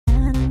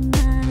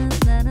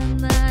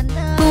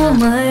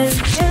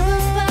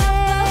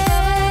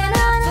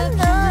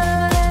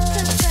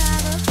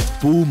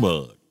Boomer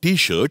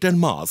T-shirt and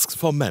masks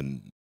for men.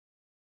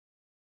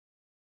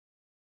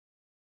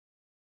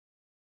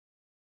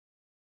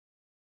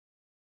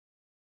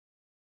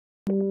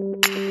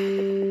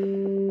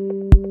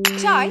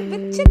 Chai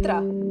with Chithra.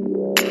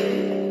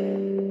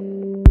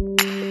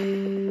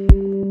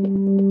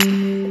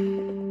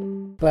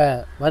 இப்போ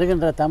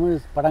வருகின்ற தமிழ்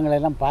படங்களை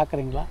எல்லாம்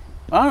பார்க்குறீங்களா?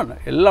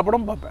 எல்லா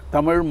படமும் பார்ப்பேன்.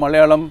 தமிழ்,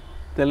 மலையாளம்,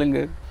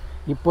 தெலுங்கு.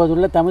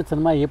 இப்போதுள்ள தமிழ்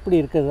சினிமா எப்படி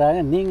இருக்கிறதாக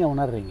நீங்கள்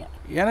உணர்றீங்க?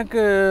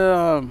 எனக்கு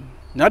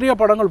நிறைய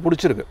படங்கள்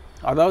பிடிச்சிருக்கு.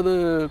 அதாவது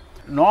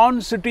நான்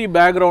சிட்டி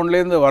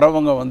பேக்ரவுண்ட்லேருந்து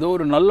வரவங்க வந்து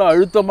ஒரு நல்ல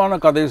அழுத்தமான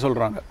கதையை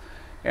சொல்கிறாங்க.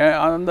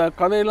 அந்த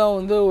கதையெல்லாம்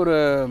வந்து ஒரு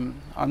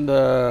அந்த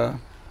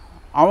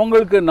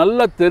அவங்களுக்கு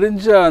நல்லா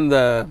தெரிஞ்ச அந்த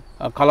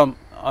களம்,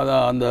 அதை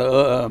அந்த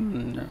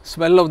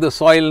ஸ்மெல் ஆஃப் த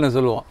சாயில்னு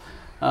சொல்லுவோம்,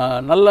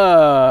 நல்ல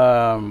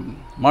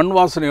மண்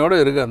வாசனையோடு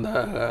இருக்குது அந்த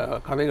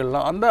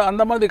கதைகள்லாம்.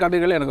 அந்த மாதிரி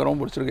கதைகள் எனக்கு ரொம்ப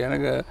பிடிச்சிருக்கு.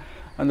 எனக்கு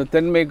அந்த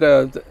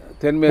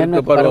தென்மேற்கு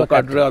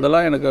பருவக்காற்று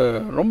அதெல்லாம் எனக்கு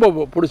ரொம்ப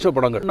பிடிச்ச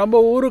படங்கள். நம்ம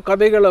ஊர்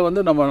கதைகளை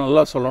வந்து நம்ம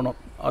நல்லா சொல்லணும்.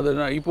 அது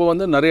இப்போ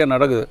வந்து நிறைய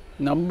நடக்குது.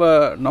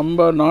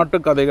 நம்ம நாட்டு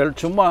கதைகள்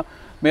சும்மா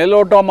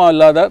மேலோட்டமாக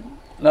இல்லாத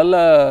நல்ல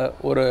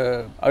ஒரு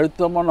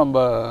அழுத்தமாக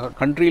நம்ம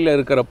கண்ட்ரியில்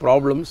இருக்கிற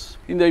ப்ராப்ளம்ஸ்.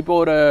 இப்போ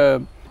ஒரு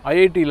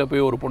ஐஐடியில்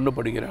போய் ஒரு பொண்ணு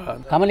படிக்கிறா,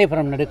 கமலி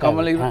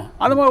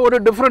அந்த மாதிரி ஒரு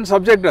டிஃப்ரெண்ட்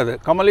சப்ஜெக்ட். அது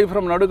கமலி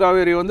ஃப்ரம்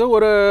நடுக்காவேரி வந்து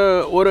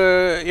ஒரு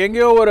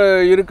எங்கேயோ ஒரு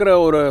இருக்கிற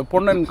ஒரு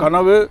பொண்ணின்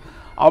கனவு,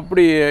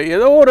 அப்படி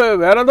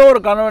வேறு ஏதோ ஒரு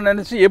கனவை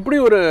நினச்சி எப்படி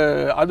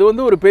அது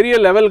வந்து ஒரு பெரிய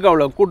லெவலுக்கு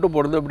அவளை கூட்டு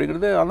போகிறது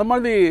அப்படிங்கிறது. அந்த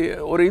மாதிரி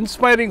ஒரு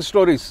இன்ஸ்பைரிங்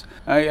ஸ்டோரிஸ்.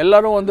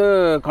 எல்லோரும் வந்து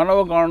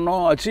கனவை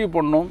காணணும், அச்சீவ்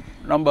பண்ணணும்,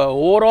 நம்ம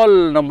ஓவரால்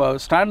நம்ம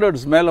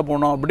ஸ்டாண்டர்ட்ஸ் மேலே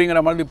போகணும் அப்படிங்கிற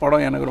மாதிரி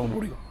படம் எனக்கு ரொம்ப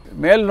பிடிக்கும்.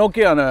 மேல்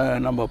நோக்கி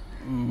நம்ம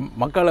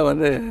மக்களை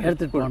வந்து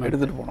எடுத்துகிட்டு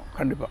போகணும்.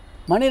 கண்டிப்பாக.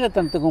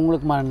 மணிரத்னத்துக்கு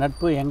உங்களுக்குமான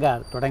நட்பு எங்கே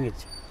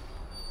தொடங்கிச்சு?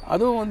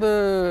 அதுவும் வந்து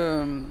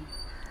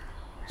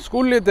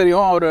ஸ்கூல்லேயே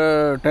தெரியும். அவர்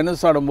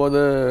டென்னிஸ்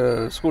ஆடும்போது,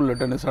 ஸ்கூலில்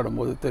டென்னிஸ்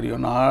ஆடும்போது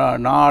தெரியும்.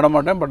 நான்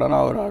ஆடமாட்டேன், பட்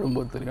ஆனால் அவர்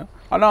ஆடும்போது தெரியும்.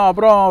 ஆனால்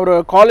அப்புறம் அவர்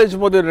காலேஜ்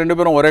போது 2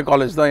 பேரும் ஒரே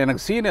காலேஜ் தான்,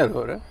 எனக்கு சீனியர்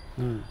அவர்.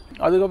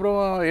 அதுக்கப்புறம்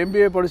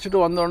எம்பிஏ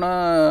படிச்சுட்டு வந்தோன்னே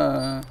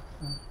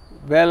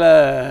வேலை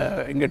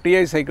இங்கே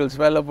டிஐ சைக்கிள்ஸ்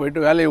வேலை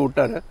போயிட்டு வேலையை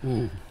விட்டார்.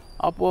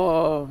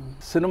 அப்போது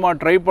சினிமா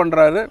ட்ரை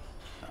பண்ணுறாரு.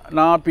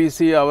 நான்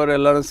பிசி அவர்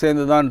எல்லோரும்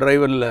சேர்ந்து தான்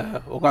டிரைவரில்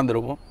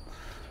உட்காந்துருப்போம்.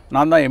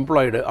 நான் தான்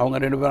எம்ப்ளாய்டு, அவங்க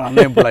 2 பேரும்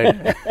அன்எம்ப்ளாய்டு.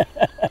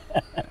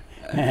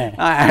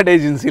 நான் ஆட்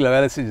ஏஜென்சியில்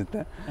வேலை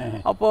செஞ்சுட்டேன்.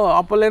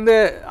 அப்போலேருந்தே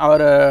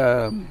அவரை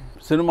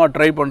சினிமா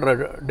ட்ரை பண்ணுற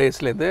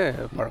டேஸ்லேருந்தே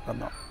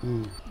பழக்கம்தான்.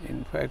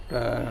 இன்ஃபேக்ட்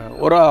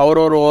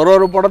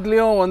ஒரு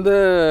படத்துலேயும் வந்து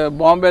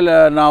பாம்பேயில்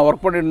நான்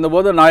ஒர்க் பண்ணிட்டு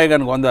இருந்தபோது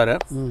நாயகனுக்கு வந்தார்.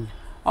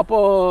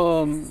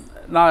 அப்போது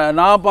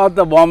நான் பார்த்த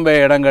பாம்பே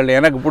இடங்கள்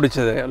எனக்கு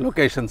பிடிச்சது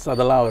லொக்கேஷன்ஸ்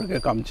அதெல்லாம் அவருக்கு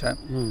காமிச்சேன்.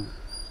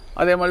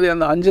 அதே மாதிரி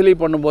அந்த அஞ்சலி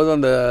பண்ணும்போது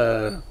அந்த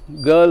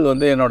கேர்ள்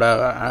வந்து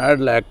என்னோடய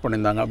ஆடில் ஆக்ட்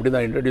பண்ணியிருந்தாங்க. அப்படி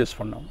தான் இன்ட்ரடியூஸ்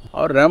பண்ணோம்.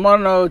 அவர்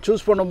ரஹ்மான்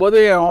சூஸ் பண்ணும்போது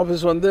என்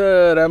ஆஃபீஸ் வந்து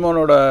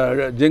ரஹ்மானோட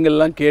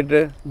ஜிங்கிள்லாம் கேட்டு,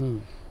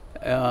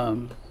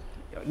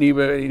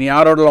 நீ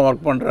யாரோடலாம்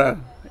ஒர்க் பண்ணுற,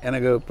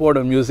 எனக்கு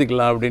போடு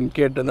மியூசிக்லாம் அப்படின்னு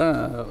கேட்டு தான்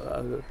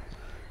அது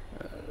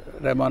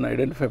ரஹ்மான்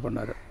ஐடென்டிஃபை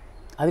பண்ணார்.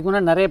 அதுக்கு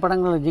முன்னாடி நிறைய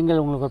படங்கள்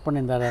ஜிங்கிள் உங்களுக்கு ஒர்க்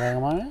பண்ணியிருந்தார்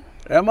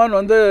ரஹ்மான்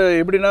வந்து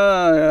எப்படின்னா,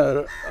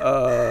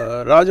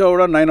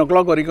 ராஜாவோட 9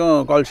 o'clock வரைக்கும்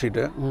கால்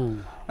ஷீட்டு.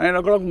 9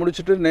 o'clock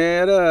முடிச்சுட்டு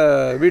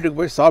நேராக வீட்டுக்கு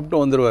போய்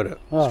சாப்பிட்டு வந்துடுவார்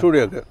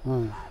ஸ்டூடியோக்கு.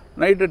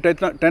 நைட்டு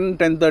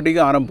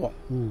 10-10:30 ஆரம்பிப்போம்.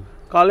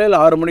 காலையில்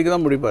 6 மணிக்கு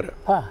தான் முடிப்பார்.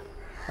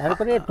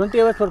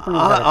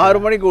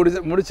 6 மணிக்கு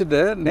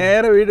முடிச்சுட்டு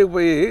நேராக வீட்டுக்கு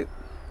போய்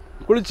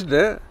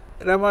குளிச்சுட்டு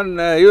ரஹ்மான்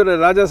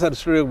ராஜா சார்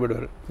ஸ்டூடியோக்கு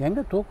போய்டுவார்.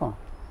 எங்கே தூக்கம்?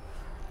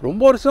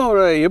 ரொம்ப வருஷம்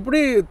அவர் எப்படி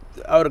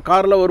அவர்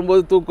காரில்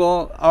வரும்போது தூக்கம்.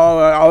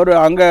 அவர்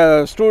அங்கே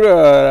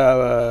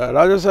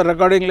ராஜா சார்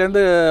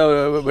ரெக்கார்டிங்லேருந்து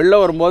வெளில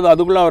வரும்போது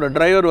அதுக்குள்ளே அவர்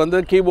டிரைவர் வந்து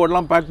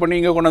கீபோர்டெலாம் பேக் பண்ணி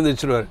இங்கே கொண்டாந்து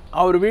வச்சுருவார்.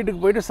 அவர்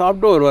வீட்டுக்கு போயிட்டு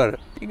சாப்பிட்டு வருவார்.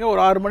 இங்கே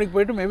ஒரு 6 மணிக்கு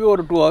போயிட்டு மேபி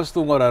ஒரு 2 hours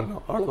தூங்குவாராக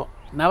இருக்கும். அவ்வளோதான்.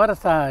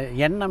 நவரச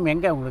எண்ணம்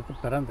எங்கே உங்களுக்கு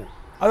பிறந்து?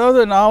 அதாவது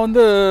நான்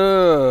வந்து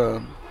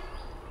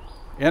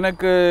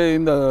எனக்கு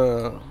இந்த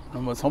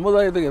நம்ம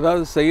சமுதாயத்துக்கு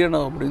ஏதாவது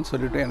செய்யணும் அப்படின்னு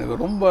சொல்லிட்டு எனக்கு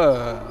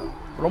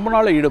ரொம்ப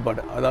நாள்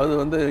ஈடுபாடு. அதாவது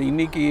வந்து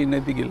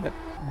நேற்றுக்கு இல்லை,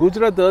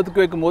 குஜராத்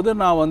எர்த்குவேக்கும் போது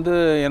நான் வந்து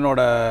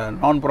என்னோடய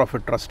நான்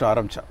ப்ராஃபிட் ட்ரஸ்ட்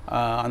ஆரம்பித்தேன்.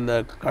 அந்த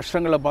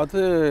கஷ்டங்களை பார்த்து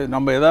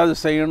நம்ம ஏதாவது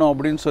செய்யணும்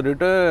அப்படின்னு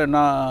சொல்லிட்டு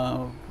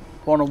நான்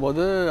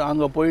போனபோது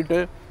அங்கே போயிட்டு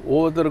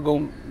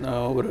ஒவ்வொருத்தருக்கும்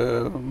ஒரு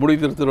முடி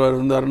திருத்துறவர்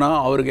இருந்தாருன்னா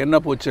அவருக்கு என்ன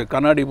போச்சு,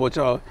 கண்ணாடி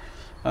போச்சா,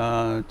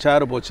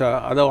 சேர் போச்சா,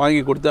 அதை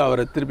வாங்கி கொடுத்து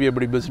அவரை திருப்பி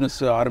எப்படி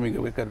பிஸ்னஸ் ஆரம்பிக்க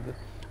வைக்கிறது.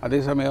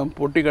 அதே சமயம்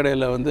பொட்டி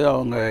கடையில் வந்து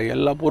அவங்க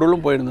எல்லா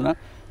பொருளும் போயிருந்ததுன்னா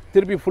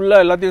திருப்பி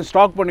ஃபுல்லாக எல்லாத்தையும்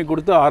ஸ்டாக் பண்ணி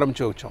கொடுத்து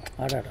ஆரம்பித்து வச்சோம்.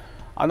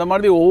 அந்த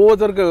மாதிரி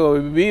ஒவ்வொருத்தருக்கு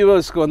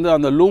வீவர்ஸ்க்கு வந்து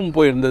அந்த லூம்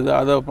போயிருந்தது,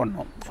 அதை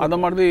பண்ணோம். அந்த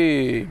மாதிரி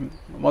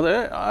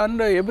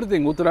and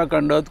everything.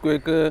 Uttarakhand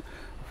எர்த்குவேக்கு,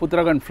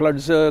 Uttarakhand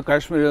floods,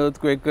 Kashmir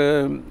எர்த்குவேக்கு,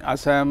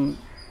 Assam,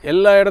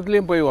 எல்லா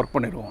இடத்துலையும் போய் ஒர்க்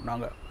பண்ணிடுவோம்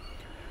நாங்கள்.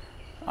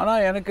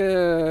 ஆனால் எனக்கு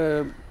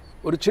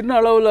ஒரு சின்ன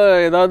அளவில்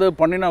ஏதாவது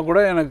பண்ணினா கூட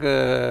எனக்கு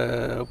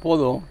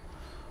போதும்.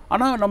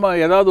 ஆனால் நம்ம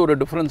ஏதாவது ஒரு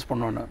டிஃப்ரென்ஸ்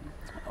பண்ணோன்னு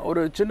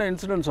ஒரு சின்ன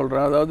இன்சிடென்ட்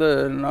சொல்கிறேன். அதாவது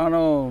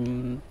நானும்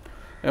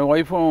என்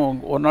ஒய்ஃபும்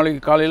ஒரு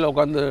நாளைக்கு காலையில்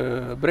உட்காந்து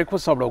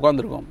பிரேக்ஃபாஸ்ட் சாப்பிட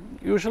உட்காந்துருக்கோம்.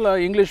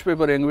 யூஸ்வலாக இங்கிலீஷ்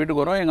பேப்பர் எங்கள்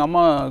வீட்டுக்கு வரும், எங்கள்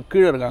அம்மா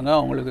கீழே இருக்காங்க,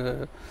 அவங்களுக்கு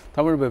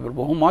தமிழ் பேப்பர்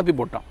போகும், மாற்றி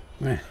போட்டான்.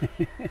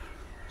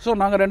 ஸோ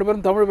நாங்கள் 2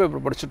 பேரும் தமிழ்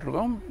பேப்பர்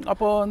படிச்சுட்ருக்கோம்.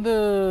 அப்போது வந்து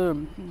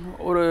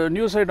ஒரு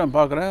நியூஸ் ஐட்டம்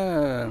பார்க்குறேன்,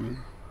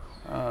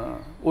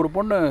 ஒரு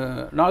பொண்ணு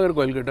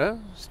நாகர்கோயில்கிட்ட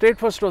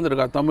ஸ்டேட் ஃபர்ஸ்ட்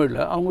வந்திருக்கா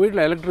தமிழில். அவங்க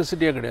வீட்டில்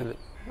எலக்ட்ரிசிட்டியே கிடையாது.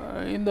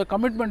 இந்த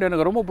கமிட்மெண்ட்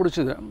எனக்கு ரொம்ப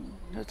பிடிச்சிது.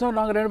 ஸோ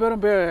நாங்கள் 2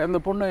 பேரும் அந்த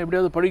பொண்ணை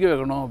எப்படியாவது படிக்க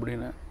வைக்கணும்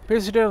அப்படின்னு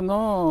பேசிகிட்டே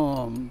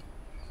இருந்தோம்.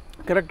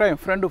 கரெக்டாக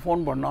என் ஃப்ரெண்டு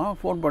ஃபோன்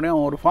பண்ணி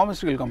அவன் ஒரு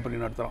ஃபார்மசிட்டிக்கல்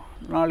கம்பெனி நடத்துகிறான்.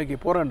 நாளைக்கு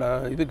போகிறேன்டா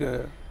இதுக்கு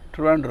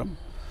ட்ரிவாண்ட்ரம்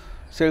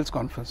சேல்ஸ்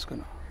கான்ஃபரன்ஸ்க்கு,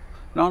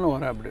 நானும்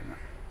வரேன் அப்படின்னு.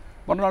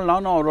 மறுநாள்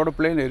நானும் அவரோட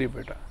பிளேன் ஏறி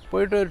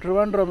போயிட்டு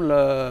ட்ரிவாண்ட்ரமில்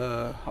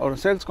அவர்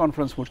சேல்ஸ்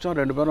கான்ஃபரன்ஸ் முடித்தோம்.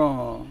 2 பேரும்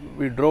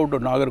வி ட்ரோவ் டு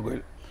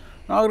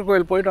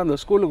நாகர்கோயில் போயிட்டு அந்த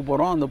ஸ்கூலுக்கு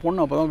போகிறோம். அந்த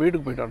பொண்ணு அப்போ தான்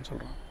வீட்டுக்கு போயிட்டான்னு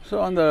சொல்கிறோம். ஸோ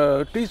அந்த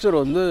டீச்சர்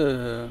வந்து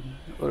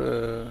ஒரு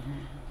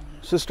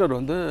சிஸ்டர்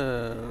வந்து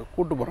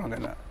கூப்பிட்டு போகிறாங்க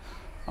என்ன.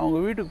 அவங்க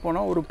வீட்டுக்கு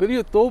போனால் ஒரு பெரிய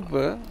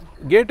தோப்பு,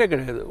 கேட்டே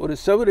கிடையாது, ஒரு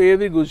செவரு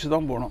ஏறி குதிச்சு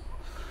தான் போனோம்.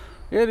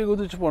 ஏறி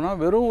குதிச்சு போனால்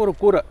வெறும் ஒரு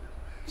கூரை,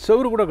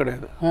 செவரு கூட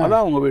கிடையாது.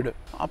 அதான் அவங்க வீடு.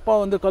 அப்பா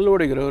வந்து கல்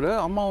உடைக்கிறவர்,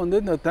 அம்மா வந்து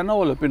இந்த தென்னை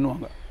ஓலை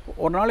பின்னுவாங்க.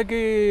 ஒரு நாளைக்கு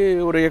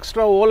ஒரு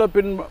எக்ஸ்ட்ரா ஓலை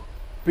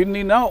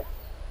பின்னினா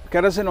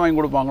கெரசின் வாங்கி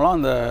கொடுப்பாங்களாம்.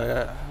 அந்த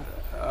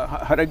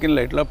ஹரக்கின்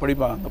லைட்டில்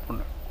படிப்பாங்க அந்த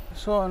பொண்ணு.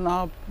 ஸோ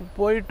நான்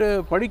போயிட்டு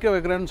படிக்க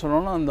வைக்கிறேன்னு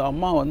சொன்னோன்னா அந்த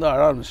அம்மா வந்து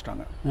அழ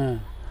ஆரம்பிச்சிட்டாங்க.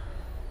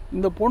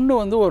 இந்த பொண்ணு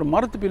வந்து ஒரு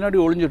மரத்து பின்னாடி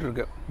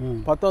ஒளிஞ்சிட்ருக்கு,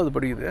 10வது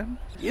படிக்குது.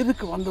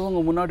 எதுக்கு வந்தவங்க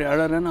முன்னாடி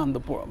அழறேன்னு அந்த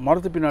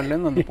மரத்து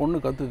பின்னாடிலேருந்து அந்த பொண்ணு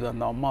கற்றுது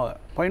அந்த அம்மாவை.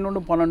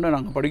 11, 12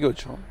 நாங்கள் படிக்க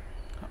வச்சோம்.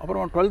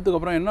 அப்புறம் 12க்கு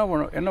அப்புறம்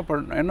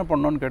என்ன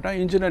பண்ணோன்னு கேட்டால்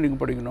இன்ஜினியரிங்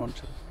படிக்கணும்னு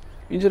சொல்லி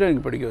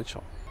இன்ஜினியரிங் படிக்க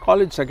வச்சோம்.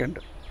 College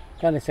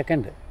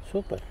second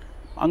super.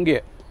 அங்கே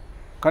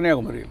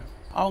கன்னியாகுமரியில்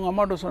அவங்க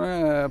அம்மாட்ட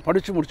சொன்னேன்,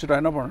 படித்து முடிச்சுட்டா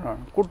என்ன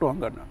பண்ணேன், கூப்பிட்டு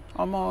வாங்கன்னு.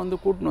 அம்மா வந்து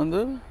கூப்பிட்டு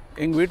வந்து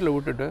எங்கள் வீட்டில்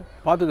விட்டுட்டு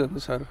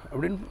பார்த்துக்கங்க சார்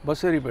அப்படின்னு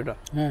பஸ் ஏறி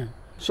போயிட்டேன்.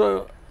 So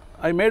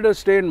I made a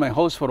stay in my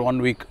house for 1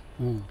 week.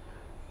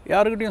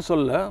 யாருக்கிட்டையும்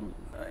சொல்ல.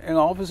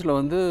 எங்கள் ஆஃபீஸில்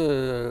வந்து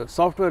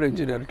சாஃப்ட்வேர்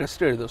இன்ஜினியர்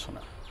டெஸ்ட் எழுத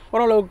சொன்னேன்.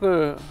 ஓரளவுக்கு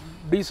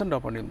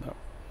டீசெண்டாக பண்ணியிருந்தேன்.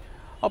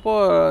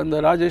 அப்போது இந்த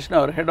ராஜேஷ்னு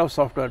அவர் ஹெட் ஆஃப்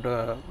சாஃப்ட்வேர்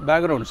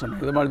பேக்ரவுண்ட்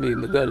சொன்னேன், இது மாதிரி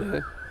இந்த கேர்ள்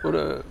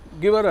ஒரு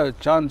giver a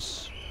chance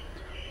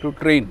to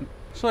train.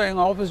 So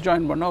எங்கள் ஆஃபீஸ்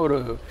ஜாயின் பண்ணால் ஒரு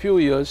few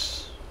years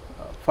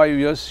 5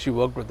 years she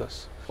work with us.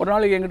 ஒரு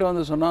நாளைக்கு எங்கிட்ட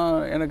வந்து சொன்னால்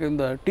எனக்கு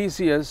இந்த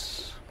டிசிஎஸ்,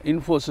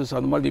 இன்ஃபோசிஸ்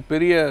அந்த மாதிரி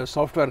பெரிய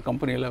சாஃப்ட்வேர்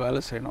கம்பெனியில்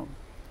வேலை செய்யணும்,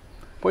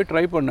 போய்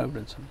ட்ரை பண்ண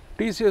அப்படின்னு சொன்னேன்.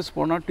 டிசிஎஸ்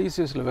போனால்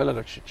டிசிஎஸில் வேலை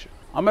கிடச்சிச்சு.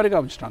 அமெரிக்கா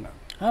அனுப்பிச்சிட்டாங்க.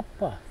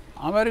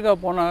 அமெரிக்கா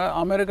போனால்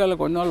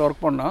அமெரிக்காவில் கொஞ்ச நாள்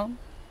ஒர்க் பண்ணால்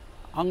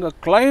அங்கே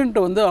கிளையண்ட்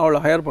வந்து அவளை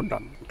ஹையர்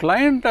பண்ணிட்டாங்க.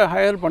 கிளையண்ட்டை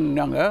ஹையர்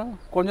பண்ணாங்க.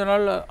 கொஞ்ச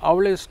நாள்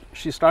அவளே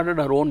she started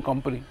her own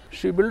company.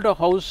 She build a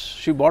house,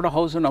 she pot a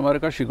house in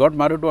America. She got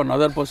married to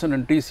another person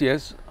in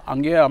TCS.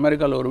 அங்கேயே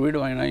அமெரிக்காவில் ஒரு வீடு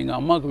வாங்கினா எங்கள்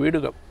அம்மாவுக்கு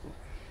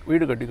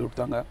வீடு கட்டி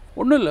கொடுத்தாங்க.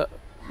 ஒன்றும் இல்லை,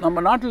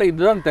 நம்ம நாட்டில்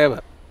இதுதான் தேவை.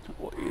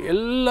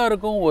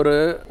 எல்லாருக்கும் ஒரு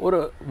ஒரு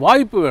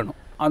வாய்ப்பு வேணும்.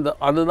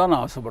 அதுதான்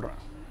நான்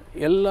ஆசைப்படுறேன்.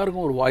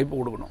 எல்லாருக்கும் ஒரு வாய்ப்பு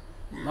கொடுக்கணும்.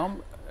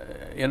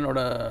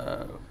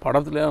 என்னோடய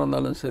படத்துலேயே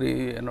இருந்தாலும் சரி,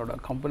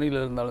 என்னோடய கம்பெனியில்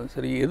இருந்தாலும்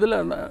சரி, எதில்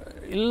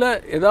இல்லை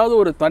ஏதாவது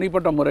ஒரு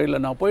தனிப்பட்ட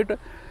முறையில் நான் போயிட்டு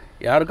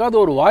யாருக்காவது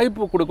ஒரு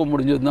வாய்ப்பு கொடுக்க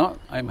முடிஞ்சதுன்னா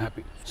ஐ எம்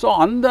ஹாப்பி. ஸோ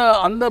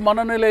அந்த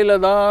மனநிலையில்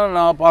தான்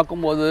நான்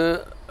பார்க்கும்போது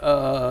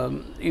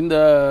இந்த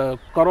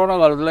கொரோனா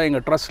காலத்தில்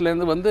எங்கள்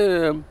ட்ரஸ்ட்லேருந்து வந்து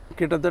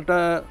கிட்டத்தட்ட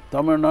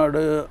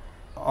தமிழ்நாடு,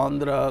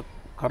 ஆந்திரா,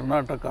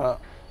 கர்நாடகா,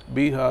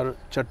 பீகார்,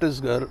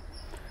 சத்தீஸ்கர்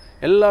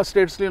எல்லா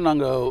ஸ்டேட்ஸ்லேயும்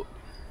நாங்கள்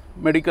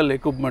medical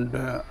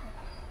equipment,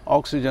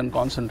 oxygen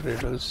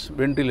concentrators,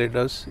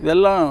 ventilators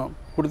இதெல்லாம்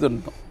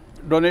கொடுத்துருந்தோம்.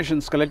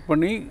 டொனேஷன்ஸ் கலெக்ட்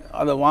பண்ணி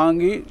அதை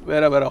வாங்கி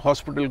வேறு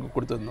ஹாஸ்பிட்டலுக்கு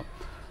கொடுத்துருந்தோம்.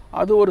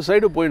 அது ஒரு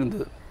சைடு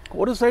போயிருந்தது.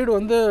 ஒரு சைடு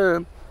வந்து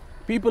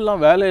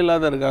பீப்புளெலாம் வேலை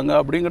இல்லாத இருக்காங்க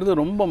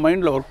அப்படிங்கிறது ரொம்ப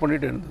மைண்டில் ஒர்க்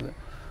பண்ணிகிட்டே இருந்தது.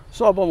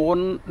 ஸோ அப்போ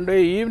ஒன் டே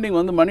ஈவினிங்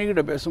வந்து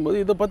மணிக்கிட்ட பேசும்போது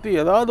இதை பற்றி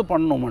ஏதாவது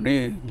பண்ணணும் மணி,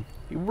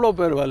 இவ்வளோ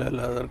பேர் வேலை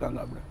இல்லாத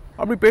இருக்காங்க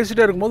அப்படி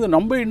பேசிகிட்டே இருக்கும்போது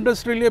நம்ம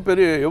இண்டஸ்ட்ரியிலே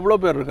எவ்வளோ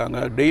பேர் இருக்காங்க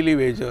டெய்லி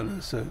வேஜ்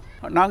ஏர்னர்ஸு,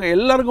 நாங்கள்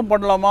எல்லாருக்கும்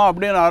பண்ணலாமா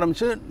அப்படின்னு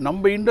ஆரம்பித்து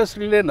நம்ம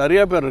இண்டஸ்ட்ரியிலே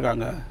நிறையா பேர்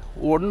இருக்காங்க.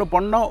 ஒன்று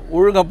பண்ணோம்,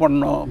 ஒழுங்காக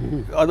பண்ணோம்,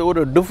 அது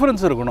ஒரு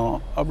டிஃப்ரென்ஸ் இருக்கணும்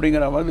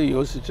அப்படிங்கிற மாதிரி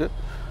யோசித்து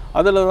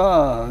அதில்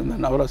தான் இந்த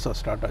நவரசா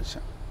ஸ்டார்ட் ஆச்சு.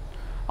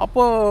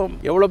 அப்போது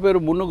எவ்வளோ பேர்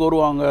முன்னுக்கு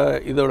வருவாங்க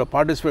இதோட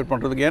பார்ட்டிசிபேட்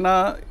பண்ணுறதுக்கு. ஏன்னா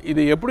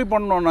இது எப்படி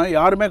பண்ணோன்னா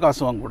யாருமே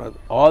காசு வாங்கக்கூடாது.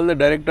 All the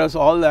directors,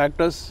 all the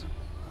actors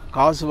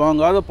காசு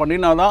வாங்காத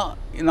பண்ணினா தான்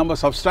நம்ம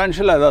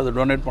சப்ஸ்டான்ஷியலாக ஏதாவது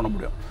டொனேட் பண்ண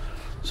முடியும்.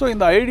 ஸோ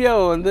இந்த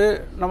ஐடியாவை வந்து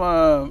நம்ம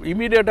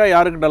இமீடியட்டாக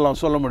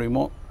யாருக்கிட்டலாம் சொல்ல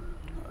முடியுமோ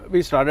வி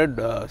ஸ்டார்டட்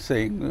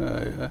சேயிங்.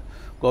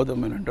 கௌதம்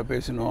மேனன்ட்ட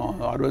பேசணும்,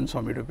 அரவிந்த்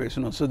சுவாமிகிட்ட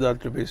பேசணும்,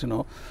 சித்தார்த்த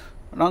பேசணும்.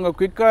 நாங்கள்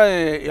குயிக்காக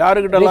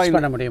யாருக்கிட்டலாம்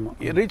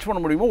ரீச் பண்ண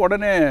முடியுமோ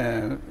உடனே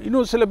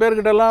இன்னும் சில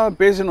பேர்கிட்டலாம்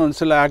பேசணும்.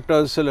 சில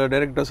ஆக்டர்ஸ், சில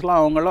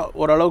டைரக்டர்ஸ்லாம் அவங்களாம்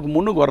ஓரளவுக்கு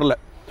முன்னுக்கு வரல.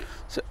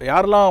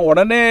 யாரெல்லாம்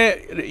உடனே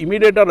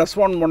இமீடியட்டாக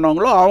ரெஸ்பாண்ட்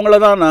பண்ணாங்களோ அவங்கள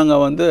தான்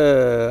நாங்கள் வந்து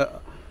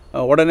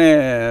உடனே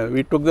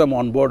we took them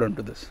on board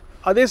into this.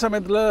 அதே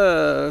சமயத்தில்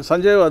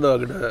சஞ்சய் யாதவ்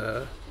கிட்ட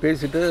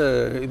பேசிவிட்டு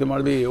இது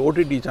மாதிரி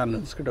ஓடிடி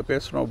சேனல்ஸ் கிட்ட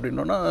பேசணும்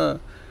அப்படின்னோன்னா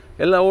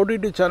எல்லா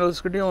ஓடிடி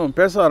சேனல்ஸ்கிட்டையும்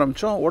பேச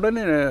ஆரம்பித்தோம்.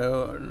 உடனே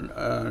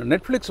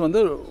நெட்ஃப்ளிக்ஸ்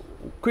வந்து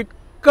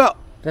குயிக்காக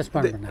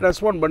ரெஸ்பாண்ட்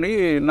ரெஸ்பாண்ட் பண்ணி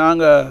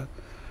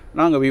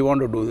நாங்கள் we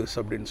want to do this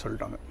அப்படின்னு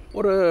சொல்லிட்டாங்க.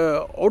 ஒரு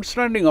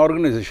அவுட்ஸ்டாண்டிங்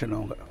ஆர்கனைசேஷன்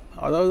அவங்க.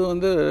 அதாவது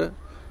வந்து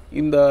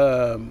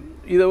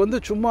இதை வந்து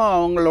சும்மா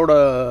அவங்களோட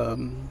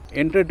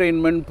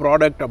என்டர்டெயின்மெண்ட்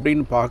ப்ராடக்ட்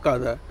அப்படின்னு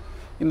பார்க்காத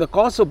இந்த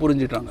காசை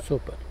புரிஞ்சிட்டாங்க.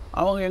 சூப்பர்.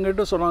 அவங்க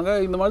எங்கிட்ட சொன்னாங்க,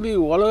 இந்த மாதிரி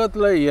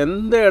உலகத்தில்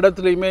எந்த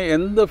இடத்துலையுமே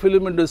எந்த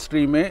ஃபிலிம்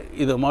இண்டஸ்ட்ரியுமே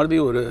இது மாதிரி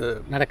ஒரு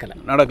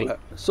நடக்கலை.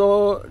 ஸோ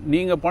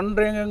நீங்கள்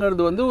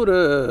பண்ணுறீங்கிறது வந்து ஒரு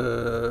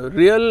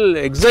ரியல்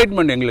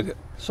எக்ஸைட்மெண்ட் எங்களுக்கு.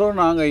 ஸோ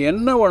நாங்கள்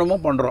என்ன வேணுமோ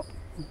பண்ணுறோம்,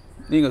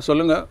 நீங்கள்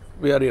சொல்லுங்கள்,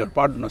 வி ஆர் யுவர்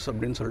பார்ட்னர்ஸ்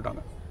அப்படின்னு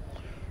சொல்லிட்டாங்க.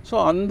 ஸோ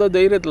அந்த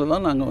தைரியத்தில்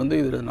தான் நாங்கள் வந்து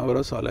இதில்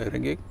நவரசால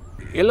இறங்கி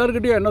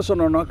எல்லாருக்கிட்டையும் என்ன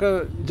சொன்னோம்னாக்கா,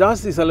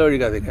 ஜாஸ்தி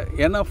செலவழிக்காதீங்க.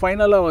 ஏன்னா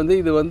ஃபைனலாக வந்து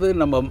இது வந்து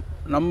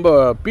நம்ம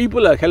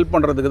பீப்புளை ஹெல்ப்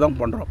பண்ணுறதுக்கு தான்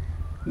பண்ணுறோம்.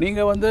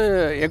 நீங்கள் வந்து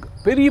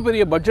பெரிய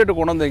பெரிய பட்ஜெட்டு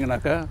கொண்டு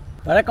வந்தீங்கன்னாக்கா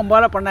வழக்கம்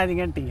போல்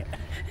பண்ணாதீங்கன்ட்டீங்க.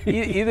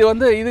 இது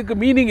வந்து இதுக்கு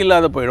மீனிங்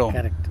இல்லாத போயிடும்.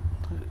 கரெக்ட்.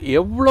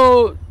 எவ்வளோ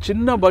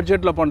சின்ன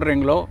பட்ஜெட்டில்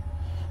பண்ணுறீங்களோ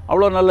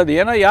அவ்வளோ நல்லது.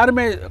 ஏன்னா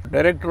யாருமே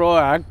டைரக்டரோ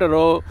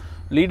ஆக்டரோ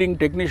லீடிங்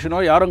டெக்னீஷியனோ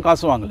யாரும்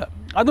காசு வாங்கலை.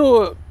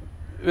 அதுவும்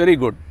வெரி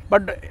குட்.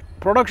 பட்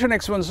ப்ரொடக்ஷன்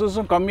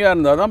எக்ஸ்பென்சஸும் கம்மியாக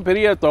இருந்தால் தான்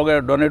பெரிய தொகை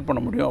டொனேட்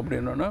பண்ண முடியும்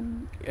அப்படின்னு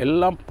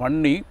எல்லாம்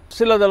பண்ணி,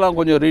 சிலதெல்லாம்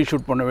கொஞ்சம்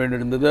ரீஷூட் பண்ண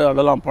வேண்டியிருந்தது,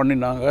 அதெல்லாம்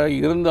பண்ணினாங்க.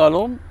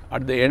 இருந்தாலும்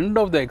at the end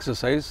of the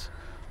exercise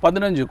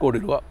 15 கோடி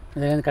ரூபா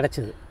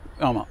கிடச்சிது.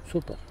 ஆமாம்.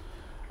 சூப்பர்.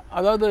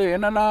 அதாவது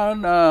என்னென்னா,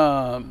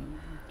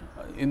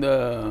 இந்த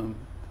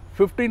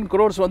 15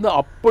 crores வந்து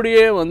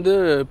அப்படியே வந்து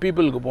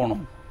பீப்புளுக்கு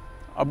போகணும்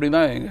அப்படி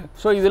தான் எங்கள்.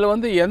 ஸோ இதில்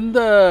வந்து எந்த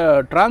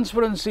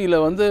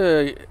டிரான்ஸ்பரன்சியில் வந்து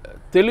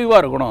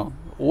தெளிவாக இருக்கணும்,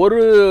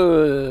 ஒரு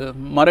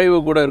மறைவு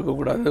கூட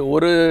இருக்கக்கூடாது,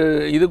 ஒரு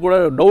இது கூட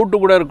டவுட்டு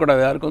கூட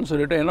இருக்கக்கூடாது யாருக்குன்னு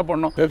சொல்லிட்டு என்ன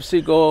பண்ணோம்,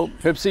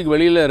 பெப்சிக்கு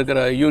வெளியில்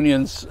இருக்கிற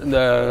யூனியன்ஸ், இந்த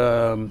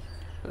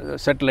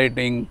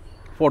செட்டலைட்டிங்,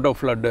 ஃபோட்டோ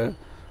ஃப்ளட்டு,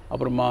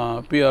 அப்புறமா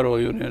பிஆர்ஓ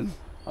யூனியன்,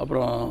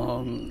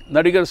 அப்புறம்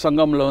நடிகர்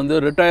சங்கமில் வந்து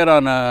ரிட்டையர்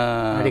ஆன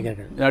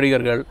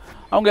நடிகர்கள்,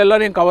 அவங்க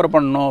எல்லாரையும் கவர்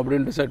பண்ணணும்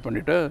அப்படின்னு டிசைட்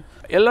பண்ணிவிட்டு,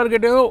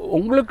 எல்லாருக்கிட்டேயும்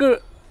உங்களுக்கு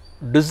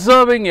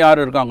டிசர்விங்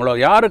யார் இருக்காங்களோ,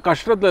 யார்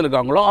கஷ்டத்தில்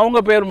இருக்காங்களோ அவங்க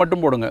பேர்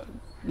மட்டும் போடுங்க.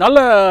 நல்ல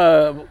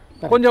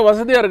கொஞ்சம்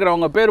வசதியாக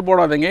இருக்கிறவங்க பேர்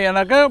போடாதீங்க.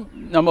 ஏன்னாக்கா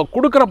நம்ம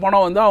கொடுக்குற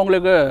பணம் வந்து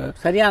அவங்களுக்கு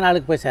சரியான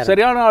ஆளுக்கு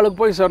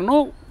போய்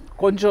சேரணும்,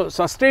 கொஞ்சம்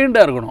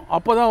சஸ்டெயின்டாக இருக்கணும்.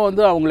 அப்போ தான்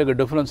வந்து அவங்களுக்கு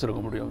டிஃப்ரென்ஸ்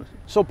இருக்க முடியும்.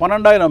 ஸோ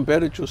 12,000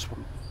 பேர் சூஸ்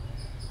பண்ணணும்.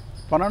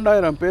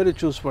 12,000 பேர்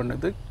சூஸ்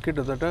பண்ணது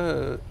கிட்டத்தட்ட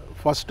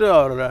first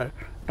our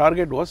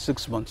target was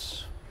 6 months.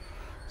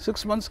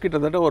 6 months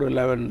கிட்டத்தட்ட ஒரு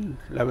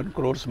 11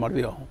 crores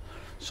மாதிரி ஆகும்.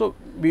 So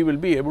we will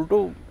be able to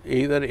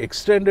either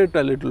extend it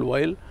a little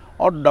while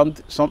or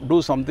do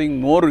something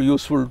more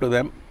useful to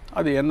them.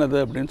 அது என்னது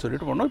அப்படின்னு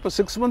சொல்லிட்டு பண்ணோம். இப்போ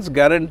 6 months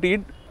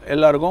கேரண்டீட்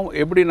எல்லாருக்கும்.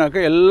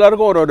 எப்படின்னாக்கா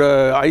எல்லாருக்கும் ஒரு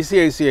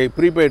ஐசிஐசிஐ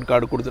ப்ரீபெய்ட்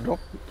கார்டு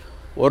கொடுத்துட்டோம்.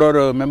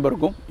 ஒரு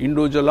மெம்பருக்கும்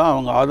இண்டிவிஜுவலாக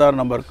அவங்க ஆதார்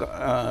நம்பர்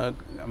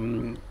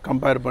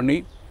கம்பேர் பண்ணி,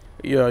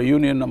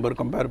 யூனியன் நம்பர்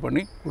கம்பேர்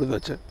பண்ணி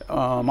கொடுத்தாச்சு.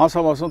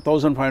 மாதம்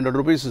 1,500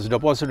 rupees is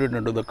deposited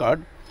into the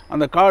card.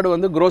 அந்த கார்டு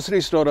வந்து க்ரோசரி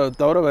ஸ்டோரை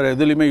தவிர வேறு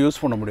எதுலேயுமே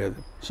யூஸ் பண்ண முடியாது.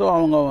 ஸோ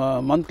அவங்க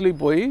மந்த்லி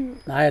போய்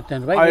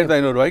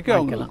 1,500 ரூபாய்க்கு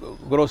அவங்க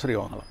க்ரோசரி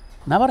வாங்கலாம்.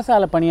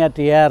 நவரசால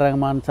பணியாற்றிய ஏ.ஆர்.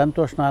 ரஹ்மான்,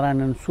 சந்தோஷ்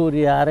நாராயணன்,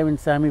 சூர்யா,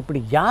 அரவிந்த் சாமி, இப்படி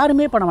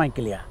யாருமே பணம்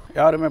வாங்கிக்கலையா?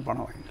 யாருமே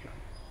பணம் வாங்கிக்கல.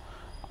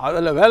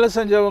 அதில் வேலை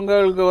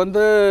செஞ்சவங்களுக்கு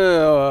வந்து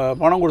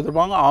பணம்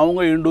கொடுத்துருப்பாங்க.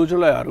 அவங்க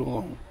இண்டிவிஜுவலாக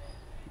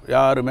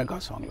யாருமே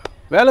காசு வாங்கல.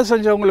 வேலை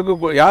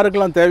செஞ்சவங்களுக்கு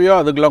யாருக்கெல்லாம் தேவையோ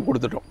அதுக்கெல்லாம்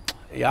கொடுத்துட்டோம்.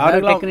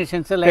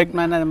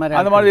 யாருக்கெல்லாம்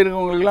அந்த மாதிரி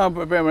இருக்கவங்களுக்குலாம்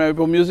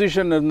இப்போ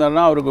மியூசிஷியன்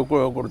இருந்தாருன்னா அவருக்கு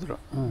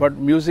கொடுத்துட்டோம். பட்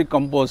மியூசிக்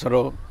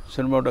கம்போசரோ,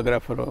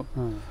 சினிமாட்டோகிராஃபரோ,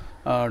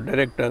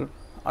 டைரக்டர்,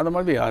 அந்த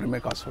மாதிரி யாருமே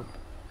காசு வாங்க.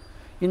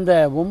 இந்த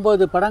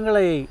 9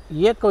 படங்களை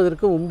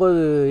இயக்குவதற்கு 9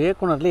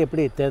 இயக்குனர்களை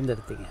எப்படி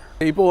தேர்ந்தெடுத்தீங்க?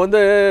 இப்போ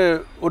வந்து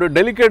ஒரு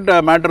டெலிகேட்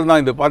மேட்டர்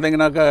தான் இது.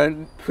 பார்த்தீங்கன்னாக்கா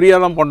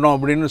ஃப்ரீயாக தான் பண்ணோம்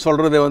அப்படின்னு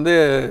சொல்கிறது வந்து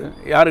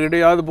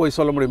யாருக்கிட்டையாவது போய்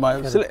சொல்ல முடியுமா?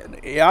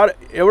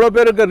 எவ்வளோ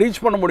பேருக்கு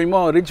ரீச் பண்ண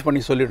முடியுமோ ரீச்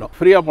பண்ணி சொல்லிட்டோம்.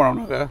 ஃப்ரீயாக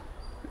பண்ணோம்னாக்கா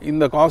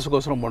இந்த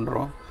காசுக்கோசரம்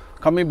பண்ணுறோம்,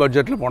 கம்மி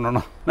பட்ஜெட்டில்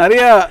பண்ணணும்,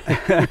 நிறையா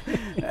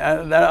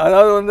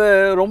அதாவது வந்து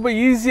ரொம்ப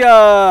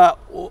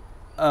ஈஸியாக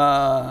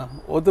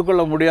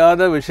ஒத்துக்கொள்ள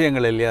முடியாத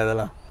விஷயங்கள் இல்லையா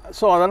அதெல்லாம்.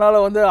 ஸோ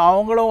அதனால் வந்து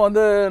அவங்களும்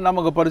வந்து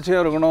நமக்கு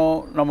பரிச்சயம் இருக்கணும்,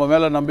 நம்ம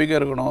மேலே நம்பிக்கை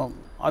இருக்கணும்,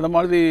 அந்த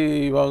மாதிரி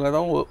இவங்க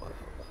தான்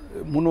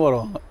முன்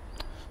வருவாங்க.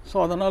 ஸோ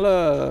அதனால்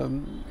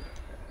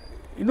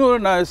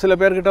இன்னும் நான் சில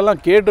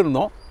பேர்கிட்டலாம்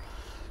கேட்டிருந்தோம்.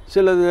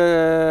 சிலது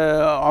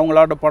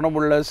அவங்களாட்ட பணம்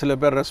முடியல, சில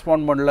பேர்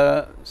ரெஸ்பாண்ட் பண்ணல,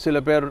 சில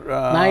பேர்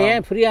நான்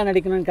ஏன் ஃப்ரீயாக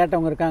நடிக்கணும்னு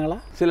கேட்டவங்க இருக்காங்களா?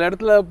 சில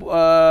இடத்துல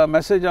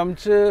மெசேஜ்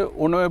அனுப்பிச்சு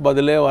ஒன்றுமே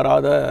பதிலே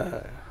வராத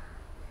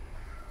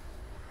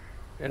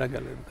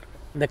இடங்கள் இருந்திருக்கு.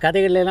 இந்த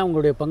கதைகள்லாம்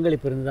உங்களுடைய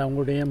பங்களிப்பு இருந்தது,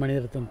 அவங்களுடைய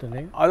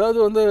மனிதத்துவம்? அதாவது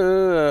வந்து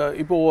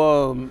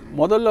இப்போது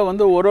முதல்ல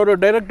வந்து ஒரு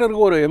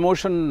டைரக்டருக்கு ஒரு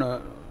எமோஷன்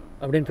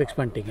அப்படின்னு ஃபிக்ஸ்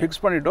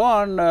பண்ணிட்டோம்.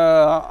 அண்ட்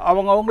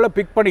அவங்கள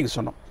பிக் பண்ணிக்க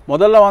சொன்னோம்.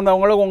 முதல்ல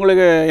வந்தவங்களுக்கு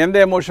உங்களுக்கு எந்த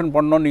எமோஷன்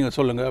பண்ணணும்னு நீங்கள்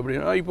சொல்லுங்கள்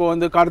அப்படின்னா, இப்போ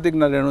வந்து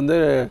கார்த்திக் நாராயணன் வந்து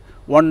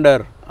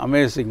ஒண்டர்,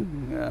 அமேசிங்,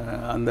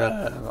 அந்த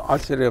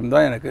ஆச்சரியம்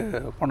தான் எனக்கு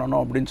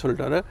பண்ணணும் அப்படின்னு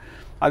சொல்லிட்டாரு.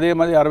 அதே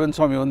மாதிரி அரவிந்த்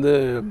சுவாமி வந்து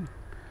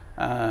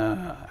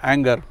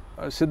ஆங்கர்,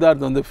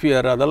 சித்தார்த் வந்து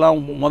ஃபியர், அதெல்லாம்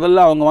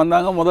முதல்ல அவங்க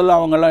வந்தாங்க, முதல்ல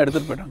அவங்கெல்லாம்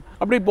எடுத்துகிட்டு போயிட்டாங்க.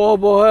 அப்படி போக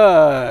போக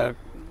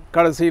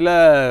கடைசியில்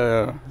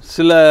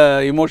சில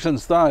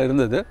இமோஷன்ஸ் தான்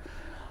இருந்தது.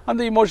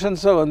 அந்த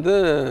இமோஷன்ஸை வந்து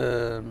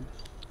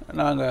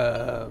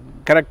நாங்கள்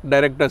கரெக்ட்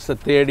டைரக்டர்ஸை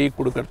தேடி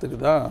கொடுக்கறதுக்கு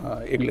தான்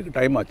எங்களுக்கு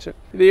டைம் ஆச்சு.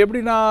 இது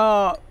எப்படின்னா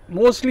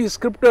மோஸ்ட்லி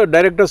ஸ்கிரிப்ட்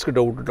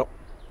டைரக்டர்ஸ்கிட்ட விட்டுட்டோம்.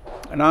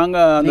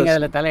 நாங்கள்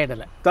அந்த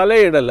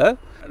தலையிடலை.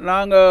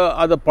 நாங்கள்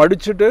அதை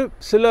படிச்சுட்டு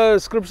சில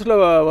ஸ்கிரிப்ட்ஸில்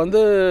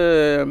வந்து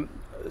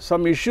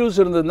சம் இஷ்யூஸ்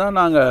இருந்ததுன்னா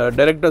நாங்கள்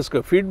டைரக்டர்ஸ்க்கு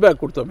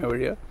ஃபீட்பேக் கொடுத்தோமே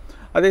வழியாக.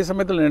 அதே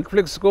சமயத்தில்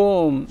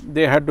நெட்ஃப்ளிக்ஸுக்கும்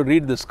they had to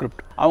read the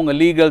script. அவங்க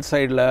லீகல்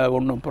சைடில்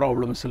ஒன்றும்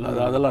ப்ராப்ளம்ஸ் இல்லை,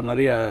 அதெல்லாம்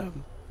நிறைய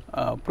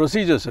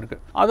ப்ரொசீஜர்ஸ்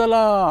இருக்குது,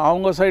 அதெல்லாம்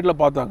அவங்க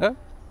சைடில் பார்த்தாங்க.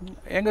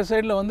 எங்கள்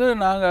சைடில் வந்து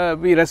நாங்கள்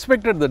வி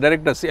ரெஸ்பெக்டட் த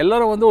டைரக்டர்ஸ்.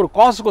 எல்லோரும் வந்து ஒரு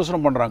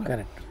காசுக்கோசரம் பண்ணுறாங்க.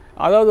 கரெக்ட்.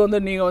 அதாவது வந்து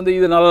நீங்கள் வந்து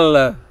இது நல்லா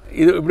இல்லை,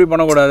 இது இப்படி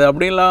பண்ணக்கூடாது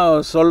அப்படின்லாம்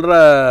சொல்கிற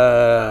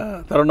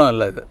தருணம்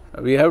இல்லை இது.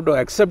 We have to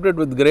accept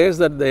it with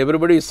grace that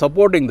everybody is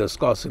supporting this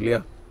cos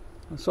இல்லையா.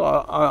 ஸோ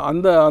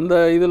அந்த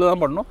இதில்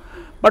தான் பண்ணோம்.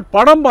 பட்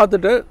படம்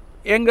பார்த்துட்டு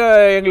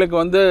எங்களுக்கு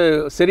வந்து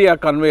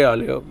சரியாக கன்வே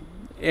ஆகலையோ,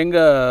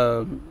 எங்கே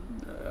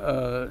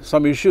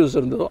சம் இஷ்யூஸ்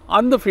இருந்ததோ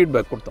அந்த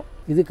ஃபீட்பேக் கொடுத்தோம்.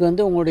 இதுக்கு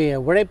வந்து உங்களுடைய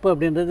உழைப்பு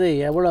அப்படின்றது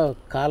எவ்வளோ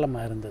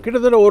காலமாக இருந்தது?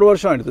 கிட்டத்தட்ட 1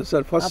 வருஷம் ஆகிடுது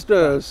சார். ஃபஸ்ட்டு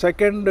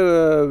செகண்ட்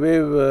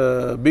வேவ்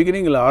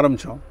பிகினிங்கில்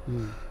ஆரம்பித்தோம்,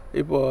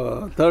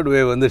 இப்போது தேர்ட்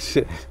வேவ்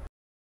வந்துடுச்சு.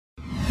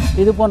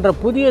 இது போன்ற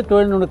புதிய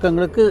தொழில்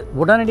நுணுக்கங்களுக்கு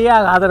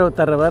உடனடியாக ஆதரவு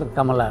தர்றவர்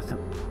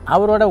கமல்ஹாசன்.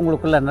 அவரோட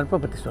உங்களுக்குள்ள நட்பை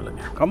பற்றி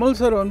சொல்லுங்கள். கமல்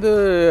சார் வந்து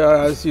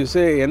ஆஸ் யூ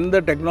சே எந்த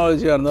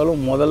டெக்னாலஜியாக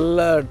இருந்தாலும்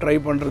முதல்ல ட்ரை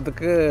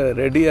பண்ணுறதுக்கு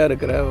ரெடியாக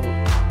இருக்கிற.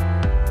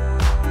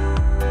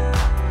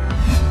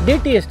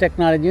 டிடிஎஸ்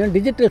டெக்னாலஜியும்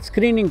டிஜிட்டல்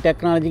ஸ்க்ரீனிங்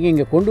டெக்னாலஜியும்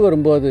இங்கே கொண்டு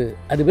வரும்போது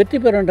அது வெற்றி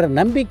பெறுன்ற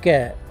நம்பிக்கை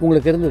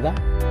உங்களுக்கு இருந்ததா?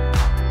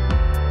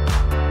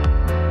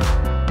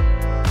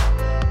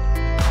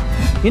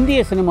 இந்திய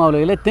சினிமா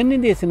உலகில்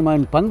தென்னிந்திய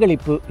சினிமாவின்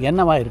பங்களிப்பு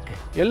என்னவா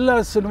இருக்குது? எல்லா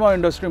சினிமா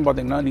இண்டஸ்ட்ரியும்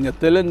பார்த்தீங்கன்னா நீங்கள்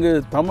தெலுங்கு,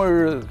 தமிழ்,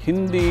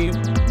 ஹிந்தி,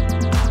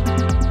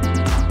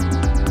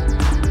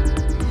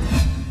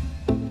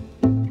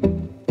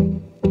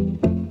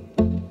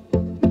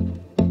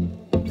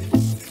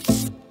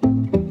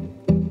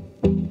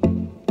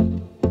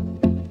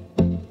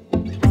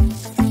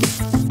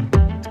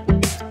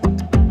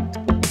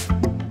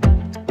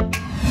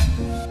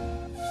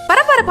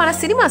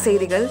 சினிமா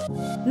செய்திகள்,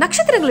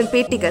 நட்சத்திரங்களின்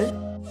பேட்டிகள்,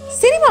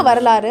 சினிமா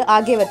வரலாறு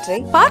ஆகியவற்றை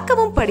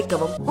பார்க்கவும்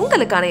படிக்கவும்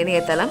உங்களுக்கான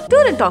இணையதளம்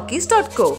tourandtalkies.co.